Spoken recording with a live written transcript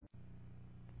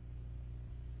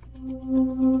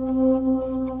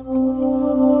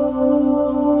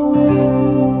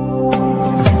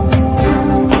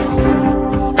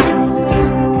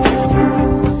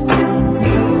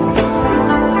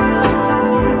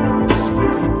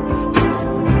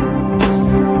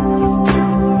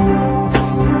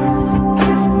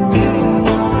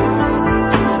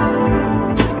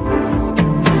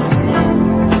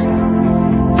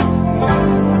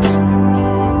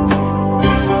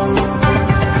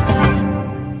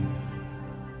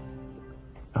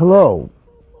Hello,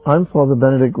 I'm Father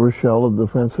Benedict Groeschel of the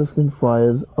Franciscan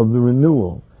Friars of the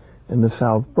Renewal in the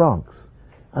South Bronx,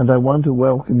 and I want to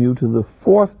welcome you to the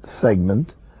fourth segment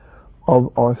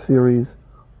of our series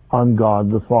on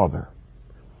God the Father.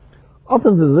 Up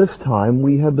until this time,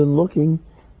 we have been looking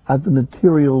at the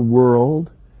material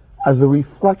world as a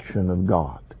reflection of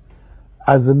God,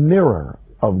 as a mirror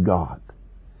of God.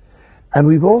 And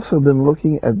we've also been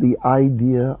looking at the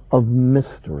idea of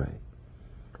mystery,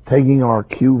 taking our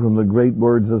cue from the great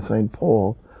words of St.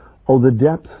 Paul, "Oh, the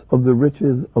depths of the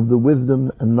riches of the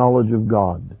wisdom and knowledge of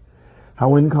God!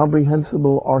 How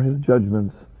incomprehensible are his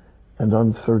judgments and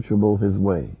unsearchable his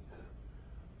ways!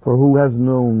 For who has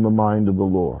known the mind of the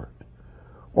Lord,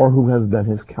 or who has been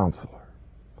his counselor?"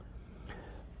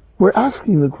 We're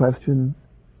asking the question,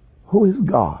 who is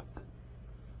God?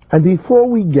 And before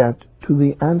we get to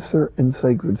the answer in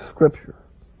sacred scripture,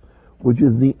 which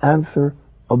is the answer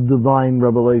of divine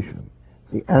revelation,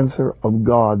 the answer of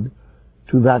God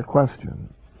to that question,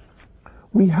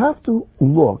 we have to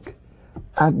look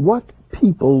at what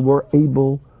people were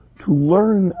able to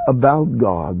learn about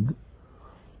God,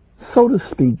 so to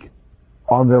speak,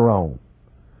 on their own.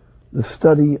 The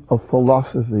study of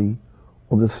philosophy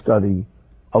or the study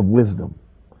of wisdom.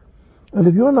 And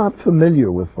if you're not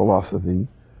familiar with philosophy,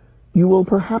 you will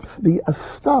perhaps be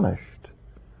astonished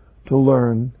to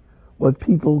learn what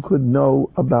people could know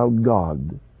about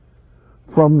God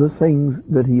from the things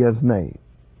that he has made.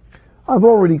 I've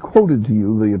already quoted to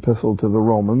you the epistle to the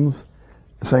Romans,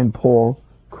 St. Paul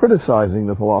criticizing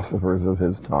the philosophers of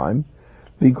his time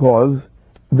because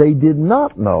they did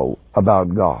not know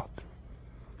about God.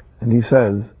 And he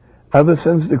says, "Ever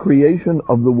since the creation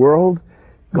of the world,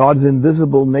 God's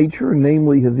invisible nature,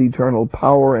 namely his eternal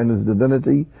power and his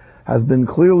divinity, has been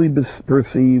clearly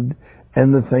perceived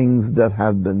in the things that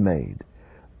have been made.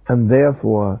 And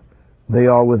therefore they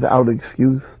are without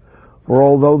excuse, for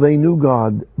although they knew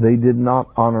God, they did not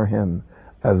honor him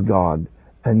as God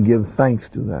and give thanks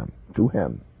to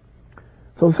him."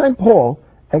 So St. Paul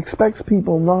expects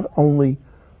people not only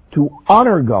to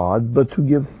honor God, but to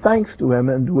give thanks to him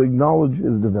and to acknowledge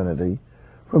his divinity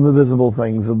from the visible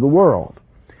things of the world.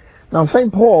 Now,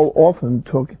 St. Paul often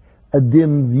took a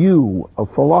dim view of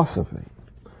philosophy.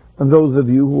 And those of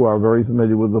you who are very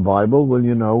familiar with the Bible will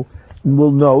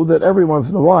know that every once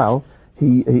in a while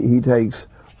he takes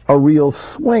a real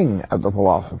swing at the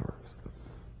philosophers.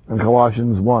 In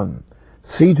Colossians 1,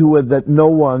 "See to it that no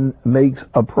one makes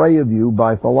a prey of you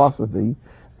by philosophy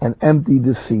and empty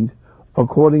deceit,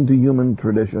 according to human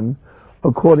tradition,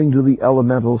 according to the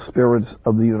elemental spirits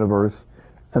of the universe,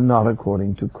 and not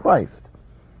according to Christ."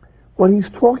 What he's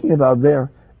talking about there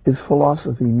is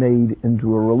philosophy made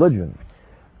into a religion.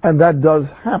 And that does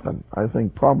happen. I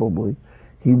think probably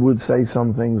he would say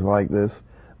some things like this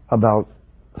about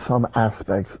some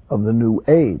aspects of the New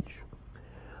Age.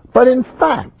 But in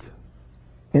fact,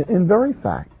 in very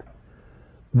fact,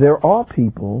 there are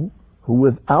people who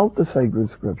without the sacred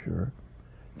scripture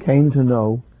came to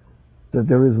know that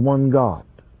there is one God.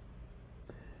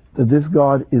 That this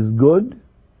God is good,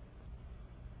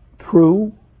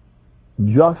 true,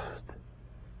 just,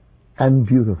 and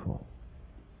beautiful.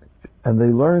 And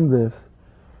they learn this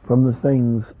from the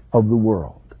things of the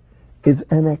world. It's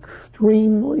an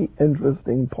extremely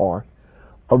interesting part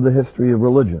of the history of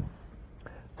religion.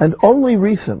 And only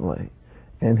recently,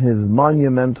 in his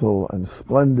monumental and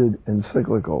splendid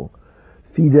encyclical,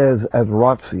 Fides et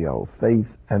Ratio, Faith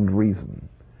and Reason,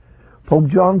 Pope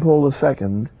John Paul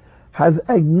II has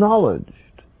acknowledged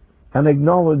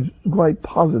quite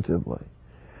positively,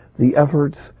 the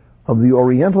efforts of the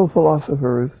Oriental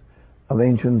philosophers of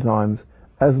ancient times,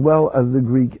 as well as the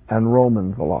Greek and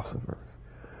Roman philosophers,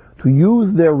 to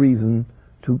use their reason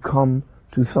to come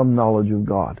to some knowledge of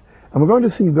God. And we're going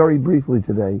to see very briefly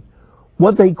today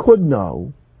what they could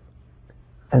know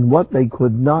and what they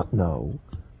could not know,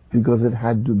 because it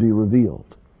had to be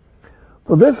revealed.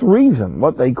 For this reason,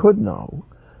 what they could know,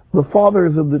 the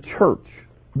fathers of the church,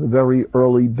 the very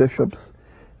early bishops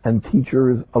and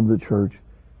teachers of the church,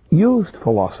 used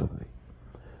philosophy.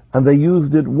 And they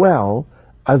used it well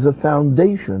as a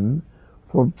foundation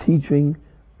for teaching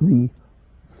the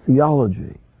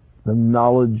theology, the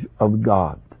knowledge of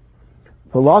God.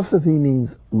 Philosophy means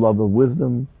love of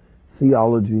wisdom.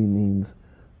 Theology means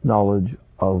knowledge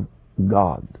of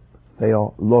God.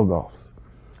 Theologos.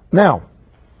 Now,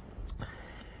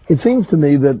 it seems to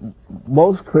me that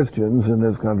most Christians in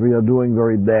this country are doing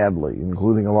very badly,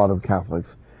 including a lot of Catholics,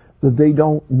 that they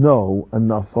don't know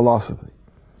enough philosophy.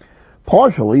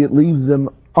 Partially, it leaves them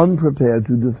unprepared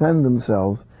to defend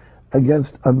themselves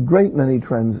against a great many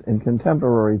trends in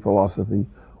contemporary philosophy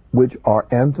which are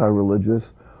anti-religious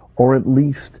or at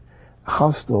least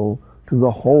hostile to the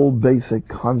whole basic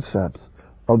concepts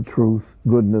of truth,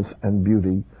 goodness, and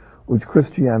beauty which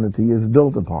Christianity is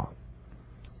built upon.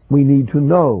 We need to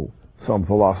know some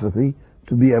philosophy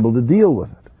to be able to deal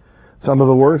with it. Some of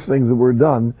the worst things that were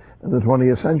done in the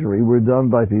 20th century were done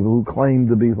by people who claimed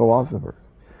to be philosophers.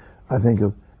 I think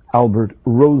of Albert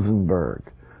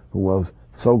Rosenberg, who was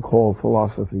so-called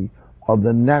philosophy of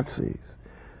the Nazis,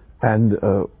 and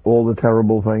all the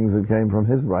terrible things that came from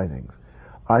his writings.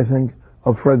 I think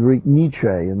of Friedrich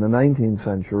Nietzsche in the 19th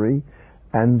century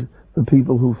and the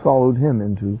people who followed him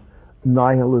into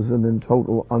nihilism and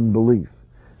total unbelief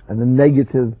and a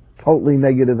negative, totally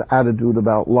negative attitude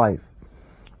about life.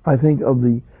 I think of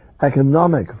the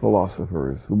economic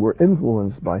philosophers who were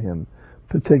influenced by him,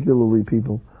 particularly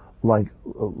people like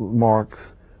Marx,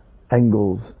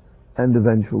 Engels, and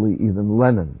eventually even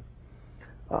Lenin.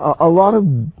 A lot of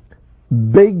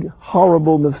big,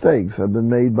 horrible mistakes have been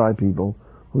made by people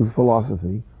whose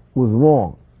philosophy was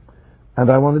wrong. And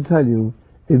I want to tell you,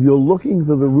 if you're looking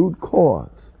for the root cause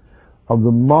of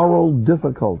the moral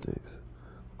difficulties,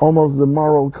 almost the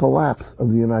moral collapse of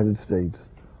the United States,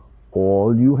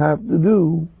 all you have to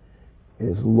do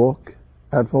is look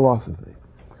at philosophy.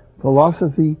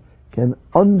 Philosophy can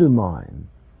undermine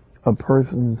a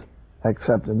person's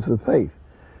acceptance of faith.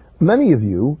 Many of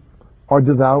you are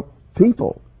devout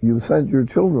people. You've sent your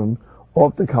children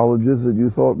off to colleges that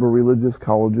you thought were religious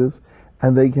colleges,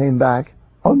 and they came back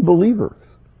unbelievers.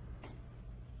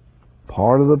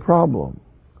 Part of the problem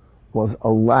was a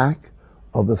lack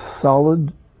of a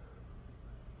solid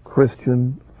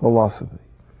Christian philosophy.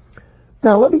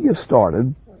 Now let me get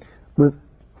started with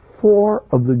 4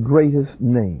 of the greatest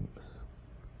names: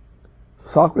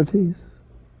 Socrates,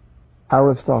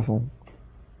 Aristotle,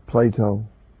 Plato,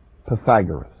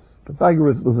 Pythagoras.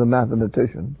 Pythagoras was a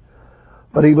mathematician,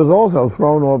 but he was also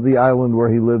thrown off the island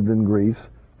where he lived in Greece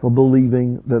for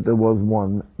believing that there was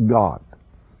one God.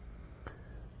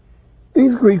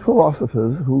 These Greek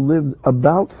philosophers, who lived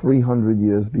about 300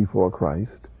 years before Christ,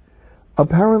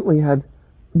 apparently had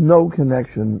no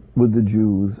connection with the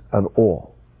Jews at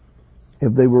all.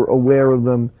 If they were aware of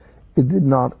them, it did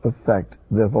not affect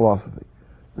their philosophy.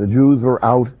 The Jews were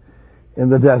out in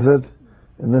the desert,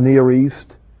 in the Near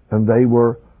East, and they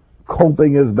were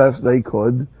coping as best they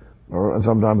could, or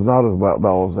sometimes not as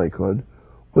well as they could,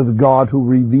 with God who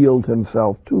revealed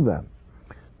himself to them.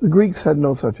 The Greeks had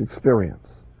no such experience.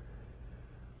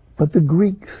 But the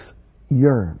Greeks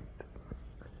yearned.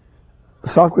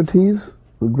 Socrates,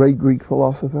 the great Greek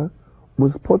philosopher,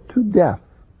 was put to death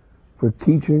for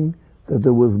teaching that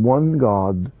there was one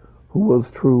God who was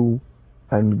true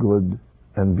and good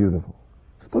and beautiful.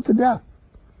 He was put to death.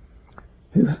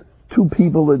 His 2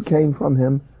 people that came from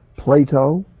him,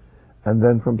 Plato, and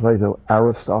then from Plato,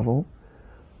 Aristotle,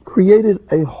 created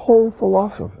a whole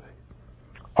philosophy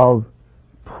of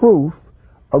proof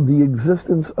of the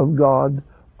existence of God,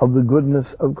 of the goodness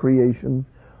of creation,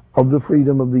 of the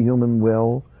freedom of the human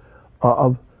will,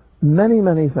 of many,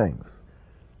 many things.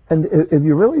 And if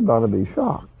you're really about to be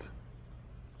shocked,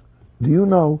 do you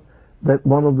know that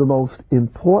one of the most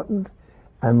important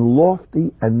and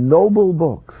lofty and noble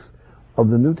books of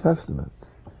the New Testament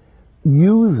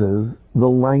uses the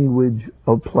language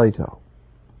of Plato?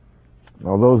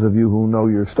 Now, those of you who know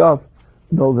your stuff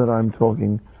know that I'm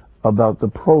talking about the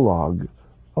prologue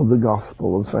of the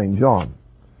Gospel of St. John.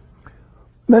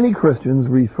 Many Christians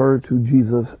refer to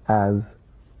Jesus as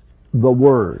the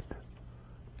Word,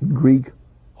 in Greek,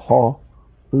 ho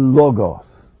logos,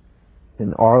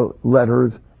 in our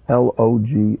letters,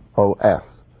 Logos,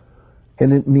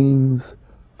 and it means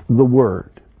the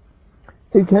Word.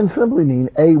 It can simply mean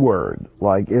a word,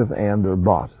 like if, and, or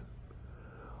but.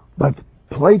 But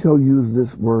Plato used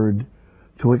this word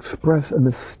to express a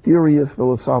mysterious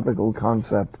philosophical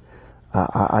concept.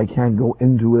 I can't go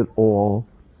into it all,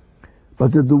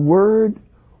 but that the Word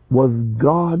was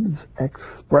God's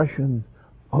expression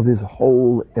of his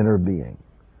whole inner being.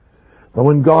 That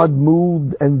when God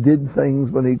moved and did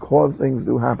things, when he caused things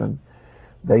to happen,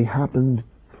 they happened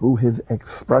through his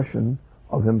expression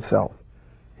of himself,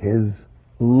 his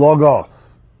logos,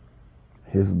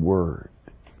 his word.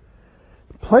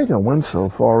 Plato went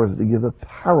so far as to give a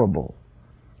parable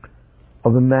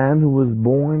of a man who was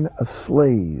born a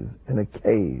slave in a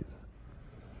cave.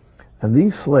 And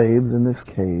these slaves in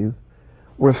this cave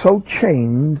were so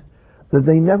chained that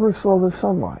they never saw the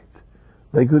sunlight.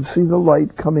 They could see the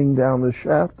light coming down the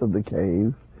shaft of the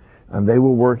cave, and they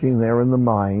were working there in the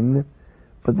mine,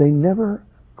 but they never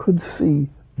could see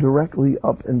directly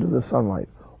up into the sunlight.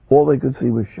 All they could see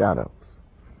was shadows.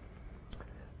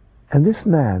 And this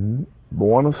man,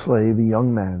 born a slave, a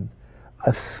young man,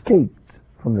 escaped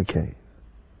from the cave.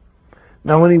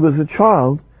 Now, when he was a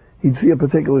child, he'd see a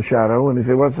particular shadow, and he'd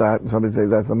say, "What's that?" And somebody'd say,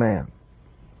 "That's a man."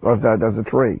 "What's that?" "That's a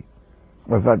tree."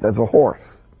 "What's that?" "That's a horse."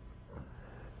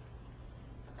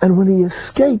 And when he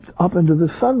escaped up into the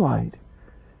sunlight,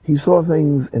 he saw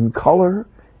things in color,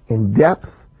 in depth,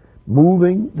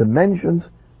 moving, dimensions,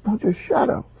 not just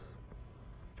shadows.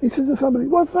 He said to somebody,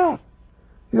 "What's that?"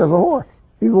 He says, "A horse."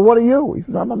 He said, "Well, what are you?" He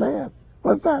says, "I'm a man."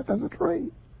 "What's that?" "That's a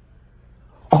tree."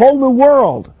 A whole new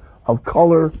world of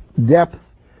color, depth,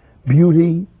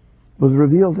 beauty was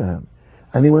revealed to him.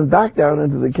 And he went back down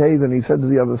into the cave and he said to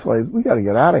the other slaves, "We got to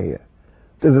get out of here.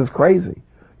 This is crazy.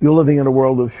 You're living in a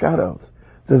world of shadows.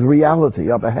 There's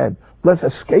reality up ahead. Let's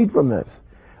escape from this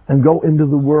and go into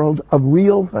the world of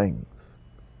real things."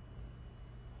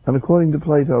 And according to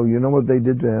Plato, you know what they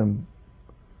did to him?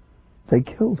 They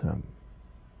killed him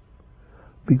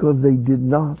because they did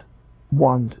not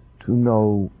want to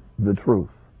know the truth.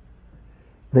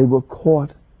 They were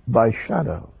caught by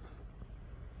shadows.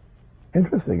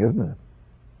 Interesting, isn't it?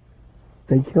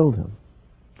 They killed him.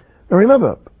 Now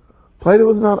remember, Plato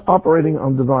was not operating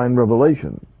on divine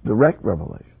revelation, direct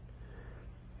revelation.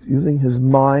 He's using his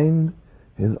mind,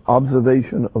 his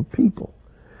observation of people.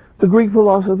 The Greek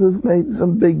philosophers made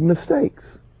some big mistakes,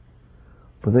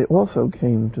 but they also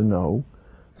came to know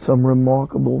some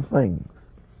remarkable things.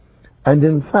 And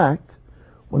in fact,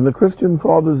 when the Christian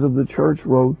fathers of the church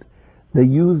wrote, they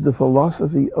used the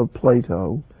philosophy of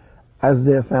Plato as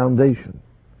their foundation.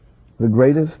 The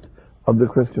greatest of the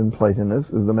Christian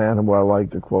Platonists is the man whom I like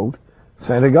to quote,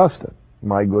 St. Augustine,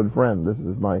 my good friend. This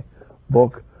is my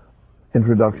book,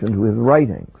 Introduction to His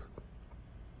Writings.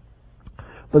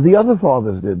 But the other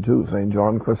fathers did too, St.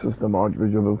 John Chrysostom,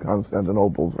 Archbishop of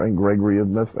Constantinople, St. Gregory of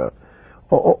Nyssa,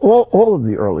 all of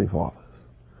the early fathers.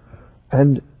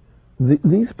 And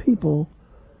these people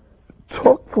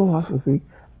took philosophy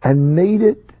and made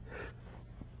it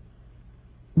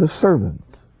the servant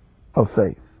of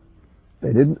faith.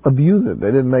 They didn't abuse it.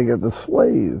 They didn't make it the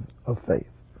slave of faith.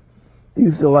 They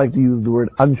used to like to use the word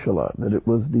ancilla, that it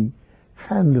was the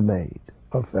handmaid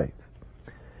of faith.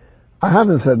 I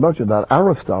haven't said much about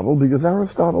Aristotle because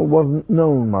Aristotle wasn't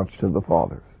known much to the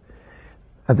fathers.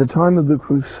 At the time of the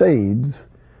Crusades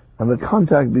and the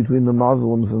contact between the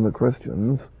Muslims and the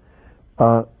Christians,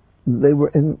 they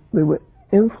were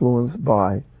influenced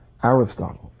by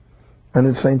Aristotle. And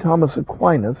it's St. Thomas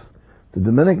Aquinas, the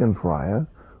Dominican friar,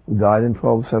 who died in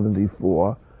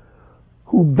 1274,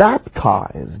 who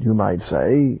baptized, you might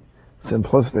say,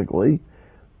 simplistically,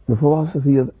 the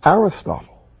philosophy of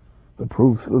Aristotle, the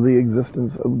proofs of the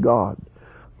existence of God,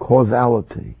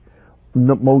 causality,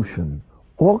 motion,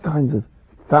 all kinds of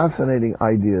fascinating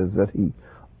ideas that he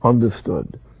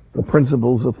understood, the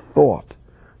principles of thought,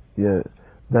 that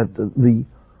the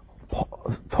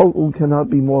total cannot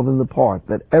be more than the part,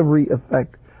 that every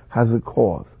effect has a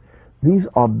cause. These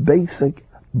are basic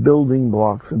building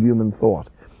blocks of human thought,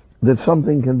 that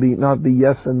something can not be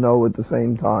yes and no at the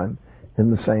same time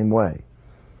in the same way.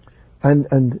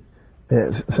 And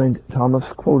St. Thomas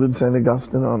quoted St.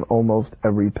 Augustine on almost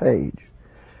every page.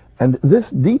 And this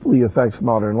deeply affects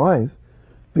modern life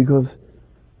because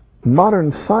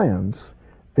modern science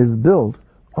is built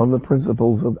on the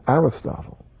principles of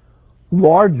Aristotle,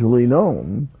 largely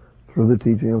known through the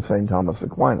teaching of St. Thomas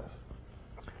Aquinas.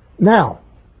 Now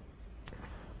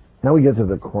we get to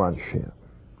the crunch here.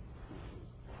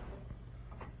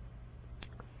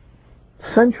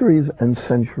 Centuries and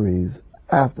centuries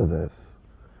after this,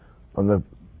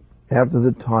 after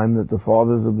the time that the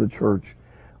fathers of the church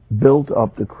built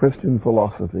up the Christian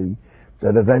philosophy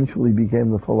that eventually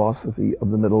became the philosophy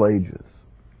of the Middle Ages.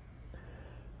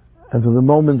 And for the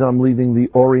moment I'm leaving the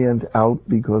Orient out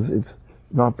because it's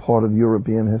not part of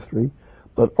European history,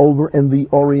 but over in the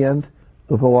Orient,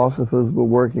 the philosophers were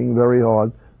working very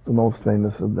hard, the most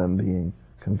famous of them being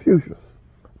Confucius,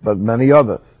 but many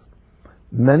others.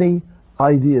 Many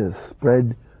ideas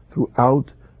spread throughout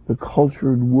the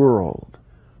cultured world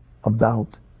about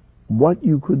what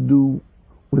you could do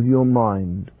with your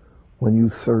mind when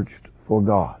you searched for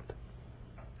God.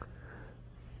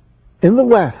 In the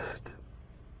West,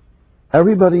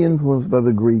 everybody influenced by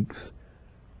the Greeks,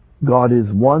 God is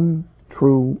one,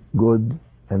 true, good,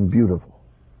 and beautiful.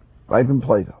 Right from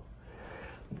Plato.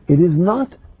 It is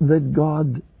not that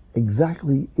God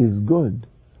exactly is good.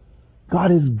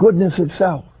 God is goodness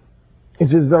itself.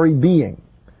 It's His very being.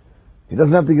 He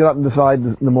doesn't have to get up and decide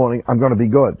in the morning, I'm going to be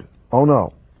good. Oh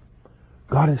no.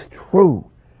 God is true.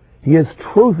 He is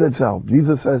truth itself.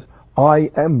 Jesus says, I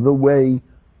am the way,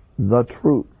 the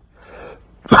truth.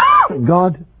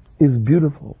 God is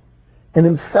beautiful. In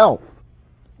Himself,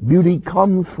 beauty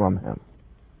comes from Him.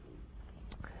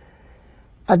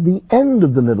 At the end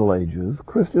of the Middle Ages,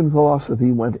 Christian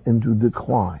philosophy went into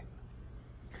decline.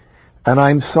 And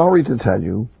I'm sorry to tell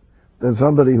you that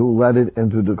somebody who led it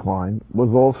into decline was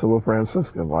also a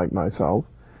Franciscan like myself.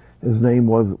 His name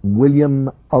was William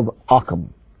of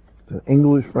Ockham, an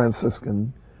English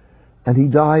Franciscan, and he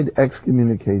died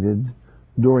excommunicated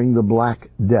during the Black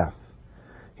Death.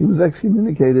 He was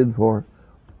excommunicated for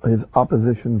his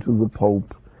opposition to the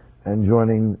Pope and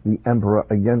joining the Emperor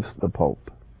against the Pope.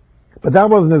 But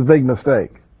that wasn't his big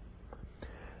mistake.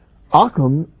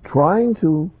 Ockham, trying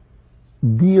to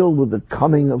deal with the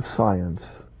coming of science,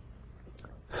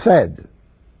 said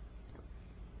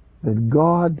that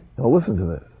God, now listen to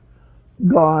this,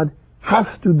 God has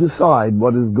to decide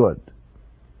what is good.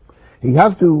 He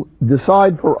has to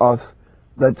decide for us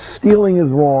that stealing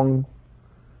is wrong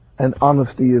and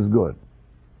honesty is good.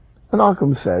 And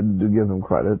Ockham said, to give him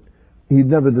credit, he'd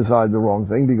never decide the wrong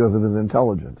thing because of his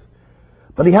intelligence.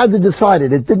 But he had to decide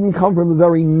it. It didn't come from the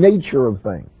very nature of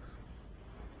things.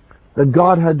 That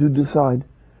God had to decide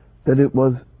that it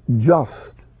was just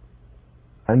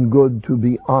and good to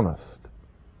be honest.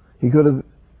 He could have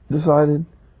decided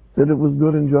that it was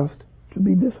good and just to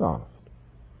be dishonest.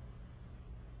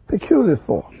 Peculiar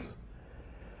thoughts.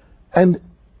 And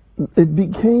it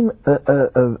became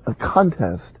a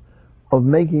contest of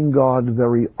making God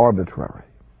very arbitrary.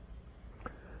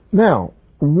 Now,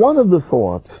 one of the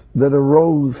thoughts that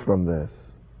arose from this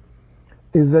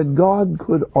is that God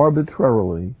could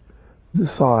arbitrarily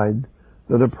decide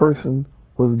that a person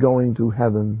was going to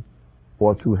heaven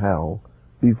or to hell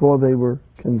before they were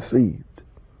conceived.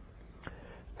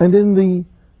 And in the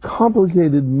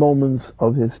complicated moments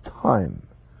of his time,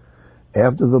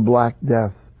 after the Black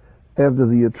Death, after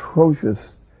the atrocious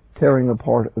tearing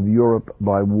apart of Europe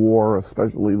by war,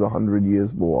 especially the 100 Years'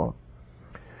 War,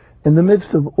 in the midst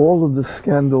of all of the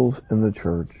scandals in the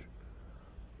church,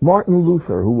 Martin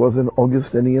Luther, who was an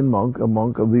Augustinian monk, a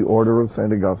monk of the order of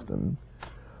St. Augustine,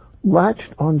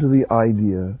 latched onto the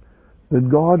idea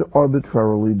that God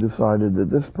arbitrarily decided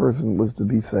that this person was to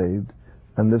be saved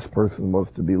and this person was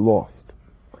to be lost.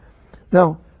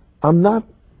 Now, I'm not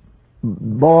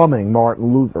bombing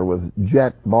Martin Luther with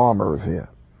jet bombers here,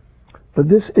 but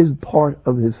this is part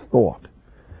of his thought.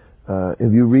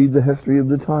 If you read the history of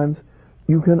the times,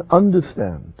 you can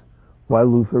understand why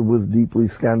Luther was deeply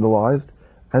scandalized,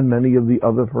 and many of the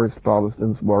other first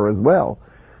Protestants were as well.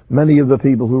 Many of the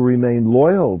people who remained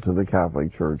loyal to the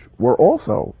Catholic Church were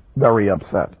also very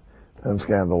upset and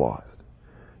scandalized.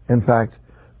 In fact,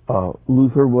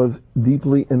 Luther was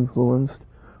deeply influenced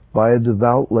by a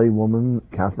devout laywoman,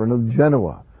 Catherine of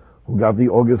Genoa, who got the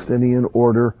Augustinian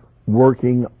order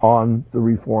working on the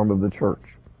reform of the church.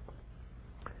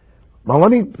 Now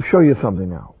let me show you something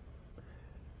now.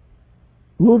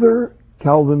 Luther,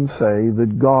 Calvin say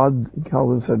that God,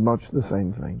 Calvin said much the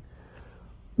same thing,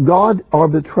 God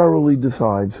arbitrarily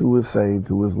decides who is saved,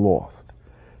 who is lost.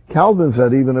 Calvin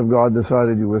said even if God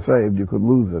decided you were saved, you could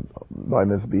lose it by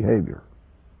misbehavior.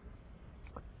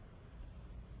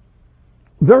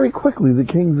 Very quickly, the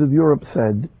kings of Europe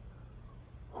said,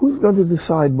 who's going to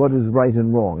decide what is right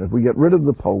and wrong? If we get rid of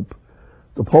the Pope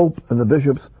and the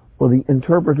bishops were the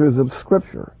interpreters of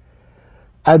Scripture.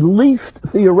 At least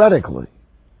theoretically,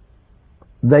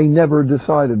 they never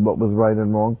decided what was right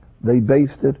and wrong. They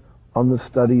based it on the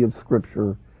study of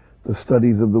Scripture, the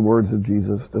studies of the words of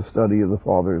Jesus, the study of the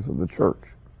fathers of the church.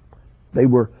 They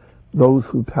were those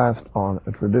who passed on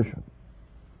a tradition.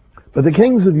 But the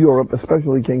kings of Europe,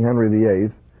 especially King Henry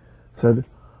VIII, said,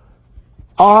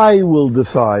 I will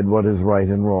decide what is right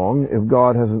and wrong if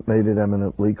God hasn't made it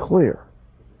eminently clear.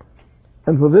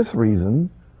 And for this reason,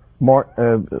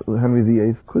 Henry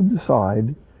VIII could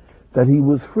decide that he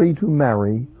was free to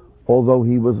marry, although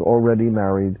he was already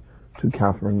married to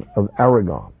Catherine of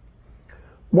Aragon.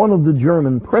 One of the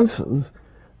German princes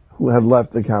who had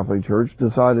left the Catholic Church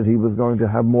decided he was going to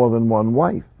have more than one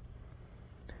wife.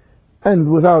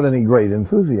 And without any great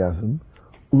enthusiasm,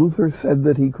 Luther said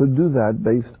that he could do that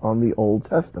based on the Old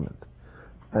Testament.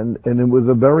 And it was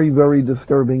a very, very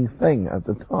disturbing thing at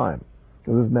the time,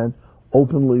 because this man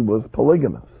openly was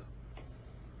polygamous.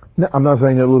 Now, I'm not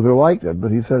saying that Luther liked it,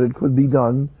 but he said it could be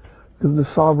done because the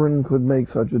sovereign could make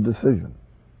such a decision.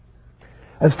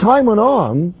 As time went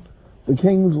on, the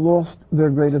kings lost their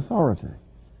great authority.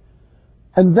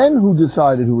 And then who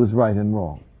decided who was right and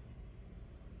wrong?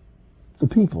 The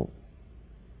people.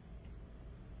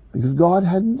 Because God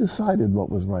hadn't decided what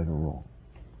was right or wrong.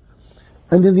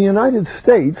 And in the United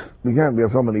States, we have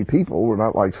so many people, we're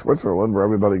not like Switzerland where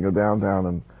everybody can go downtown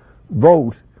and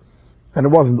vote. And it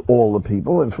wasn't all the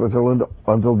people. In Switzerland,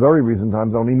 until very recent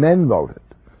times, only men voted.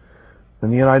 In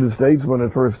the United States, when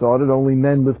it first started, only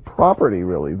men with property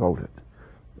really voted.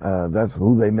 That's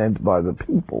who they meant by the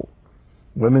people.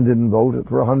 Women didn't vote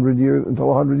for 100 years until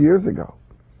 100 years ago.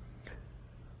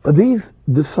 But these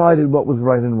decided what was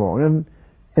right and wrong. And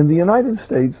in the United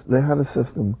States, they had a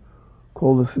system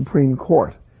called the Supreme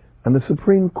Court. And the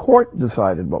Supreme Court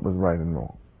decided what was right and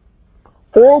wrong.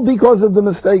 All because of the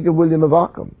mistake of William of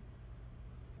Ockham.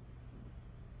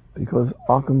 Because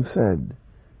Ockham said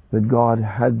that God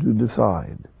had to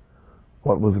decide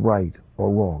what was right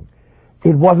or wrong.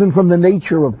 It wasn't from the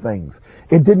nature of things.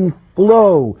 It didn't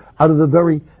flow out of the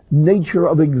very nature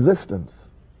of existence.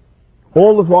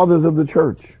 All the fathers of the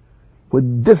church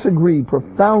would disagree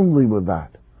profoundly with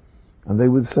that. And they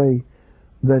would say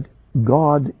that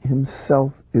God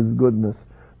himself is goodness,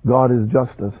 God is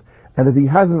justice, and if he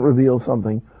hasn't revealed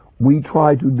something, we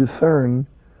try to discern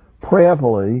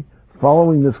prayerfully,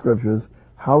 following the scriptures,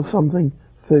 how something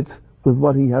fits with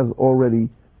what he has already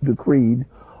decreed,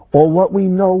 or what we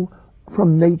know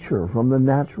from nature, from the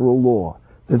natural law,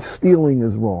 that stealing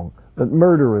is wrong, that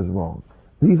murder is wrong.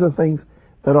 These are things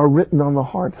that are written on the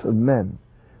hearts of men,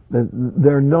 that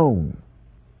they're known.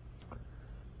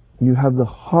 You have the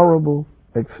horrible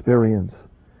experience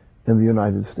in the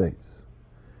United States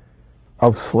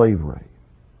of slavery.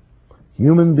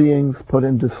 Human beings put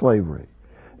into slavery.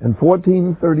 In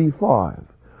 1435,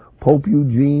 Pope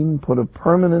Eugene put a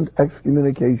permanent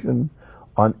excommunication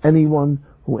on anyone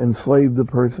who enslaved a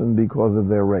person because of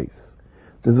their race.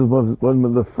 This was one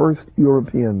of the first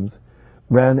Europeans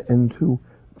ran into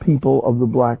people of the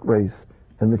black race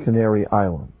in the Canary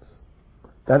Islands.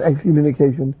 That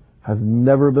excommunication has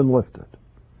never been lifted.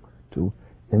 To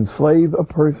enslave a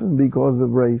person because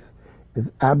of race is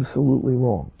absolutely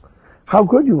wrong. How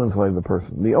could you enslave a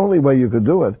person? The only way you could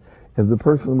do it is the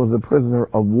person was a prisoner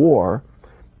of war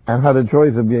and had a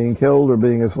choice of being killed or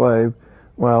being a slave.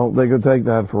 Well, they could take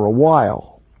that for a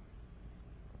while.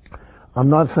 I'm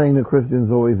not saying the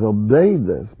Christians always obeyed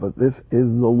this, but this is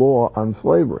the law on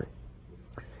slavery.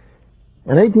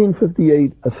 In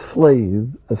 1858, a slave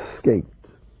escaped,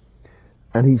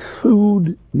 and he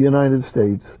sued the United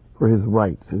States for his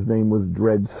rights. His name was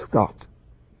Dred Scott.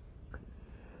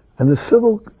 And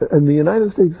the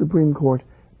United States Supreme Court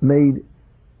made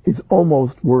its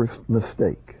almost worst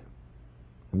mistake.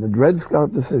 In the Dred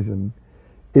Scott decision,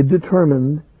 it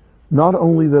determined not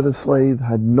only that a slave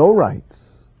had no rights,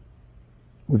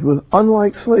 which was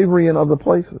unlike slavery in other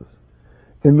places.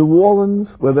 In New Orleans,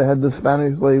 where they had the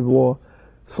Spanish slave law,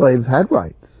 slaves had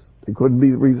rights. They couldn't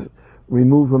be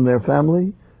removed from their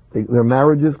family. Their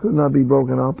marriages could not be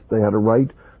broken up. They had a right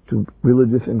to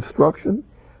religious instruction,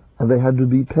 and they had to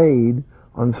be paid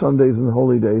on Sundays and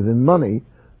holy days in money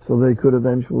so they could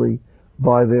eventually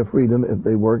buy their freedom if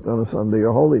they worked on a Sunday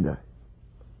or holy day.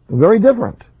 Very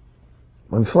different.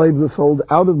 When slaves were sold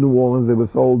out of New Orleans, they were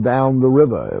sold down the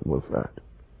river, it was said.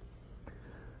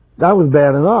 That was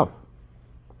bad enough.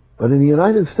 But in the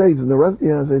United States and the rest of the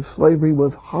United States, slavery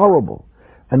was horrible.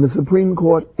 And the Supreme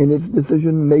Court, in its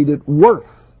decision, made it worse.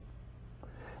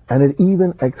 And it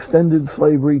even extended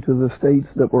slavery to the states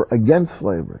that were against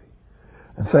slavery,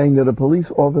 and saying that a police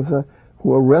officer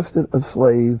who arrested a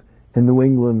slave in New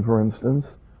England, for instance,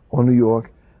 or New York,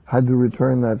 had to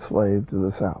return that slave to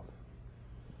the South.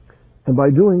 And by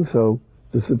doing so,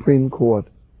 the Supreme Court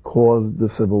caused the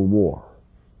Civil War.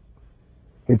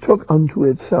 It took unto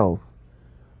itself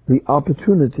the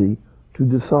opportunity to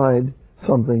decide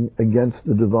something against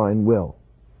the divine will.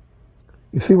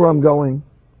 You see where I'm going?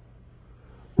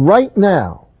 Right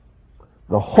now,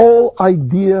 the whole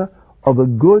idea of a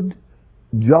good,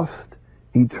 just,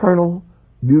 eternal,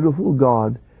 beautiful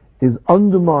God is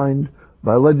undermined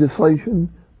by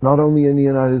legislation, not only in the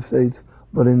United States,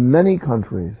 but in many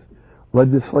countries,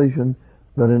 legislation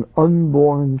that an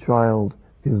unborn child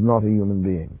is not a human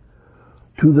being.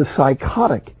 To the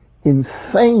psychotic,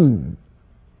 insane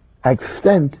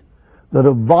extent that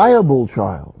a viable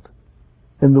child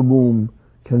in the womb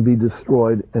can be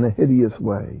destroyed in a hideous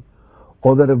way,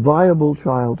 or that a viable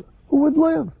child who would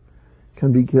live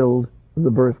can be killed in the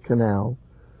birth canal,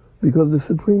 because the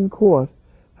Supreme Court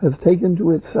has taken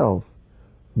to itself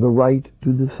the right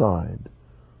to decide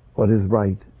what is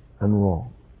right and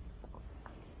wrong.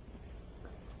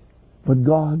 But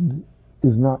God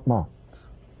is not mocked.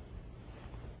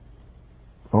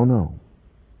 Oh no.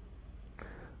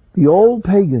 The old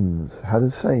pagans had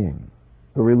a saying,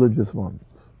 the religious ones: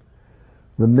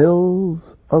 the mills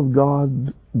of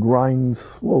God grind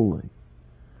slowly,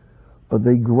 but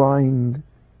they grind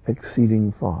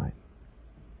exceeding fine.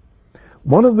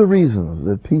 One of the reasons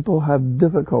that people have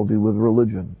difficulty with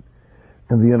religion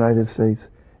in the United States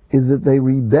is that they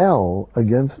rebel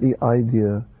against the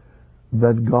idea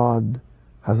that God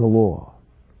has a law.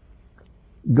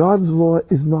 God's law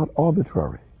is not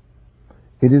arbitrary.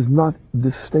 It is not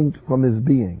distinct from his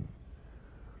being.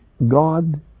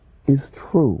 God is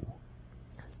true.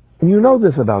 And you know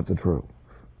this about the truth.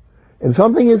 If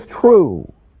something is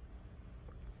true,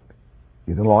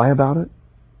 you can lie about it.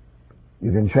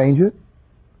 You can change it.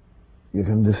 You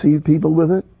can deceive people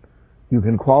with it. You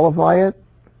can qualify it.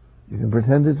 You can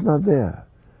pretend it's not there.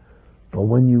 But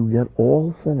when you get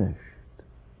all finished,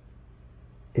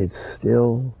 it's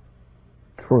still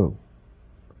true.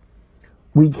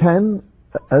 We can,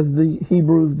 as the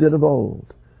Hebrews did of old,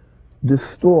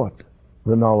 distort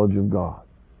the knowledge of God.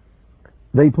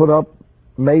 They put up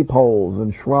maypoles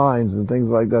and shrines and things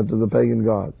like that to the pagan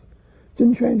gods.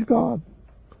 Didn't change God.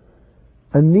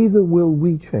 And neither will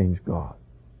we change God.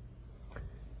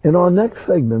 In our next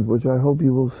segment, which I hope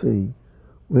you will see,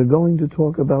 we're going to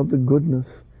talk about the goodness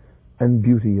and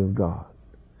beauty of God.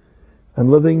 And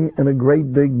living in a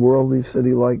great big worldly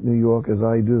city like New York as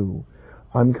I do,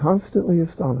 I'm constantly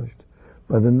astonished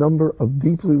by the number of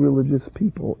deeply religious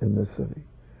people in this city,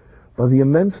 by the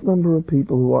immense number of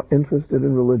people who are interested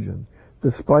in religion,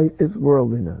 despite its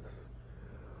worldliness,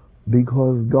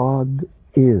 because God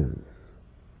is,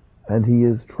 and he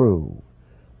is true,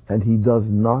 and he does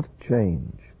not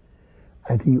change,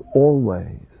 and he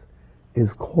always is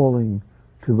calling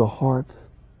to the hearts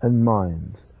and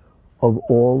minds of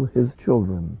all his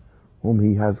children whom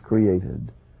he has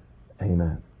created.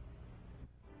 Amen.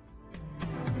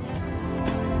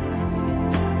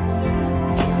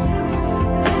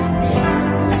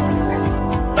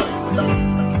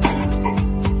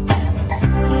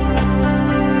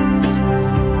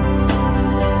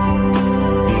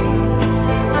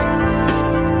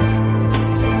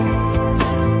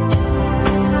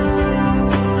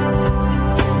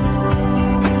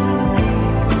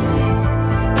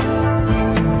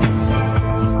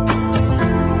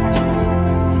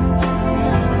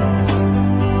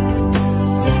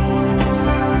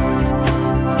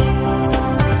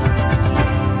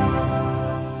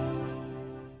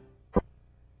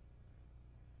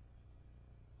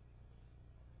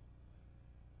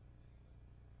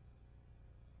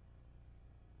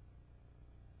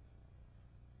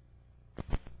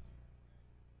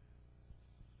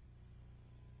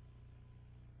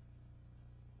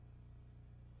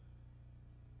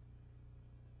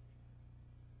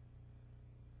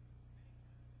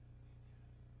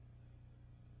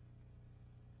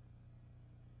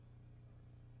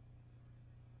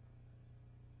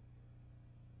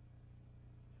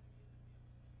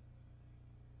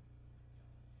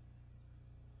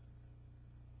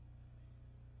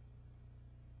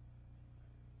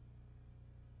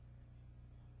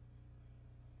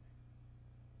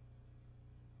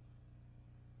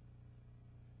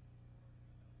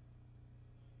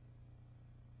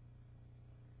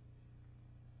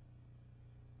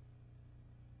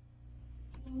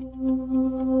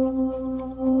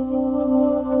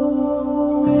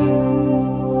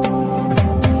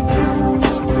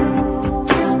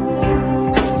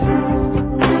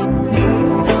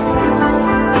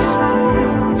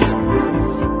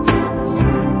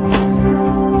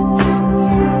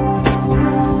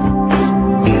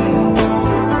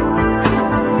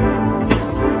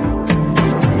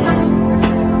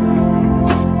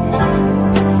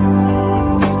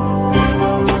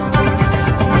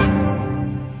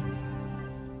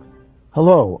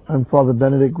 Hello, I'm Father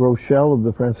Benedict Groeschel of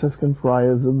the Franciscan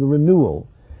Friars of the Renewal,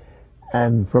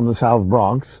 and from the South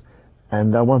Bronx,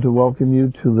 and I want to welcome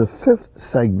you to the 5th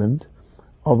segment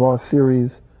of our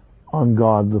series on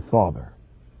God the Father.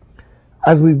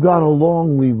 As we've gone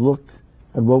along, we've looked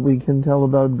at what we can tell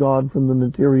about God from the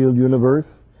material universe,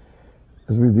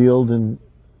 as revealed in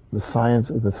the science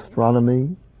of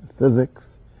astronomy, physics,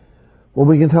 what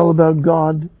we can tell about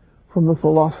God from the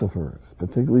philosophers,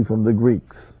 particularly from the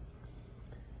Greeks.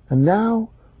 And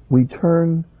now we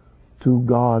turn to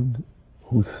God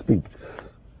who speaks,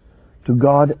 to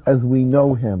God as we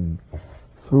know him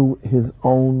through his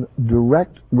own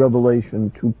direct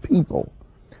revelation to people,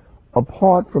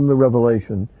 apart from the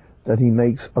revelation that he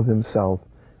makes of himself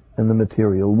in the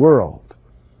material world.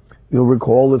 You'll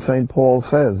recall that St. Paul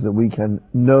says that we can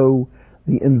know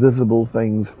the invisible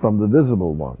things from the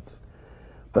visible ones.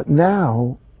 But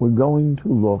now we're going to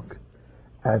look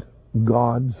at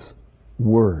God's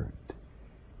Word,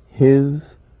 his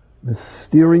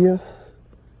mysterious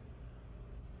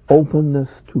openness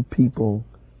to people,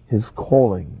 his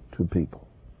calling to people.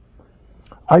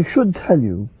 I should tell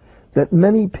you that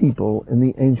many people in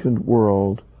the ancient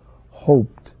world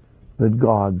hoped that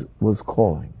God was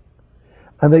calling,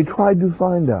 and they tried to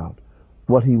find out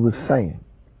what he was saying.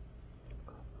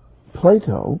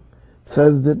 Plato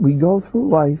says that we go through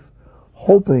life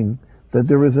hoping that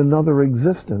there is another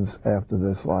existence after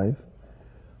this life,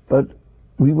 but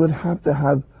we would have to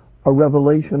have a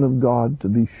revelation of God to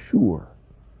be sure.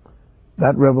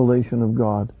 That revelation of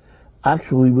God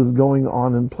actually was going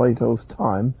on in Plato's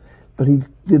time, but he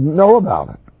didn't know about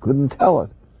it, couldn't tell it,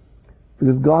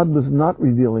 because God was not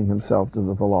revealing himself to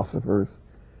the philosophers,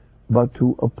 but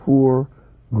to a poor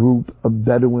group, a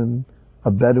Bedouin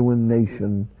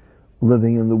nation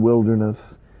living in the wilderness,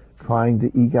 trying to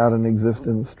eke out an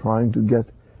existence, trying to get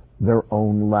their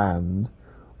own land.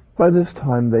 By this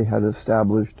time they had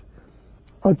established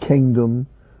a kingdom,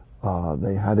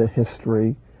 they had a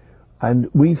history, and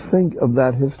we think of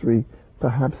that history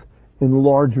perhaps in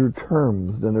larger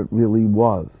terms than it really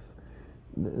was.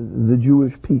 The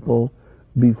Jewish people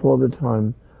before the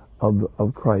time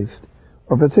of Christ,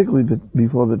 or particularly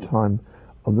before the time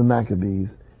of the Maccabees,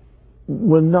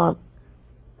 were not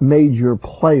major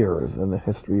players in the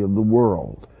history of the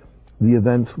world. The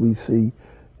events we see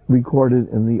recorded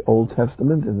in the Old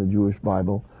Testament, in the Jewish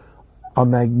Bible, are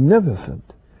magnificent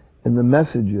in the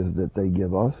messages that they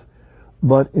give us,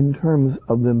 but in terms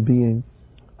of them being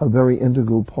a very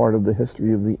integral part of the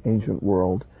history of the ancient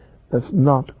world, that's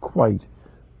not quite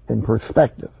in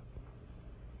perspective.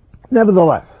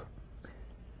 Nevertheless,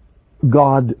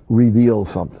 God revealed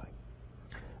something.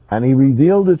 And he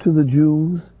revealed it to the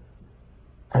Jews,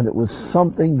 and it was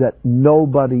something that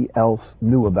nobody else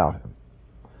knew about him.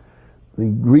 The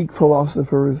Greek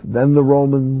philosophers, then the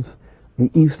Romans, the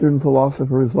Eastern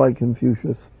philosophers like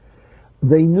Confucius,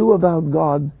 they knew about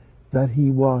God that he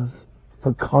was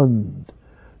fecund,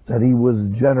 that he was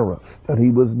generous, that he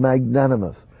was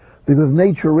magnanimous, because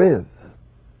nature is.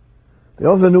 They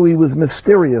also knew he was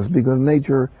mysterious, because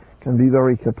nature can be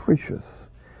very capricious.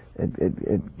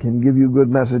 It can give you good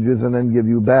messages and then give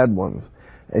you bad ones.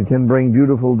 It can bring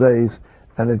beautiful days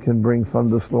and it can bring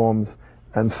thunderstorms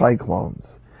and cyclones.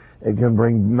 It can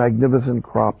bring magnificent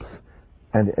crops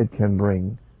and it can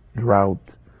bring drought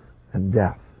and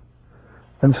death.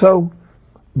 And so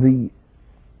the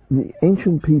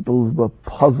ancient peoples were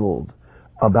puzzled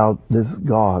about this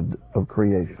God of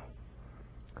creation.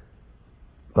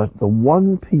 But the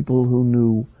one people who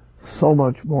knew so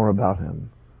much more about him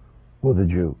were the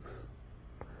Jews.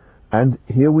 And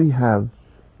here we have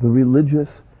the religious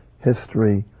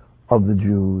history of the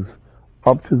Jews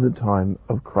up to the time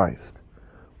of Christ,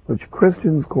 which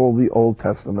Christians call the Old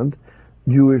Testament.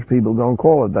 Jewish people don't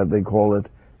call it that. They call it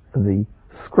the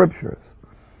Scriptures.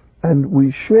 And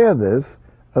we share this,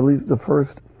 at least the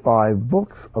first 5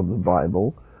 books of the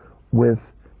Bible, with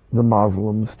the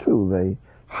Muslims too. They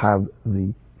have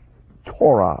the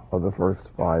Torah of the first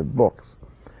 5 books.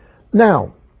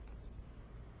 Now,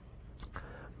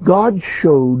 God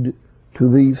showed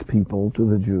to these people, to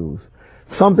the Jews,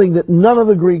 something that none of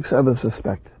the Greeks ever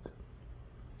suspected.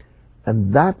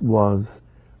 And that was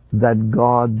that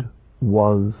God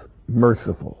was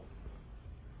merciful.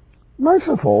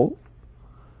 Merciful?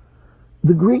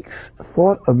 The Greeks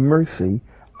thought of mercy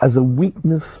as a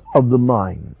weakness of the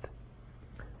mind.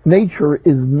 Nature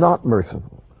is not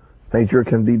merciful. Nature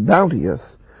can be bounteous,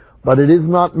 but it is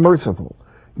not merciful.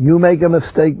 You make a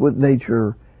mistake with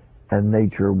nature, and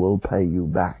nature will pay you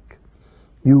back.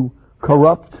 You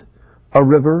corrupt a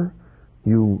river,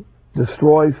 you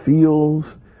destroy fields,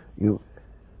 you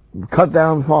cut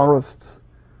down forests,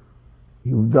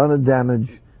 you've done a damage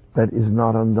that is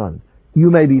not undone. You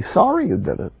may be sorry you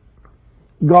did it.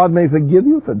 God may forgive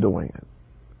you for doing it.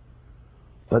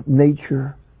 But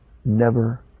nature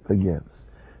never forgives.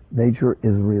 Nature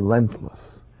is relentless.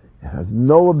 It has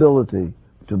no ability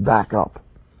to back up.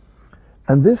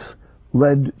 And this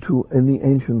led to, in the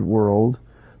ancient world,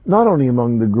 not only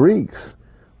among the Greeks,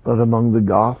 but among the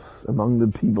Goths, among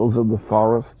the peoples of the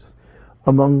forests,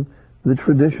 among the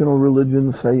traditional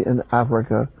religions, say in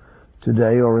Africa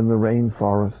today or in the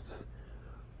rainforests,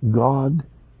 God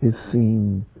is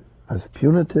seen as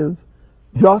punitive,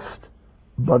 just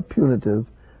but punitive,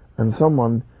 and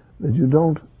someone that you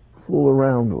don't fool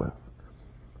around with,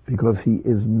 because he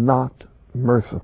is not merciful.